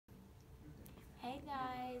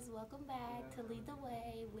welcome back to Lead the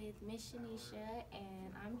Way with Miss Shanesha,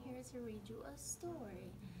 and I'm here to read you a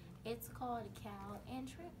story. It's called Cal and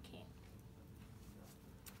Tramp Camp.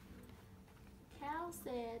 Cal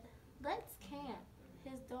said, "Let's camp."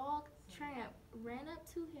 His dog Tramp ran up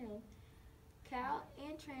to him. Cal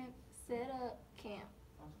and Tramp set up camp.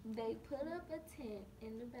 They put up a tent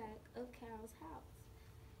in the back of Cal's house.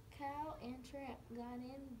 Cal and Tramp got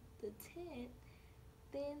in the tent.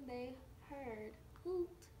 Then they heard hoot,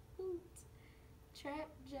 hoot. Tramp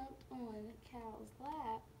jumped on Cal's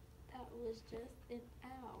lap. That was just an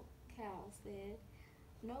owl, Cal said.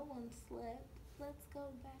 No one slept. Let's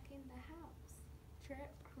go back in the house.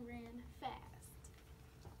 Tramp ran fast.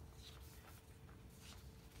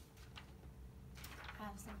 I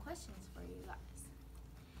have some questions for you guys.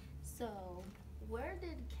 So, where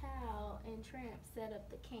did Cal and Tramp set up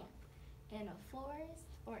the camp? In a forest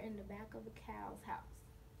or in the back of a cow's house?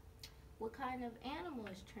 What kind of animal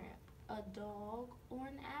is Tramp? A dog or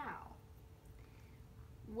an owl?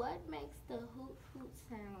 What makes the hoot hoot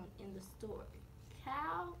sound in the story?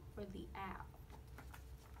 Cow or the owl?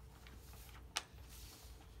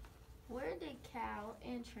 Where did Cal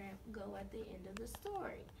and Tramp go at the end of the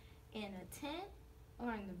story? In a tent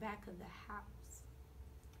or in the back of the house?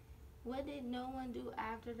 What did no one do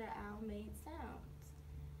after the owl made sounds?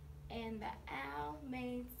 And the owl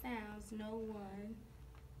made sounds no one.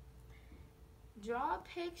 Draw a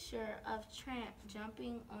picture of Tramp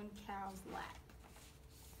jumping on Cal's lap.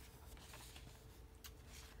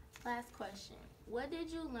 Last question. What did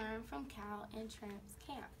you learn from Cal and Tramp's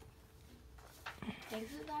camp? Thank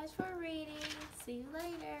you guys for reading. See you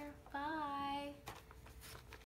later. Bye.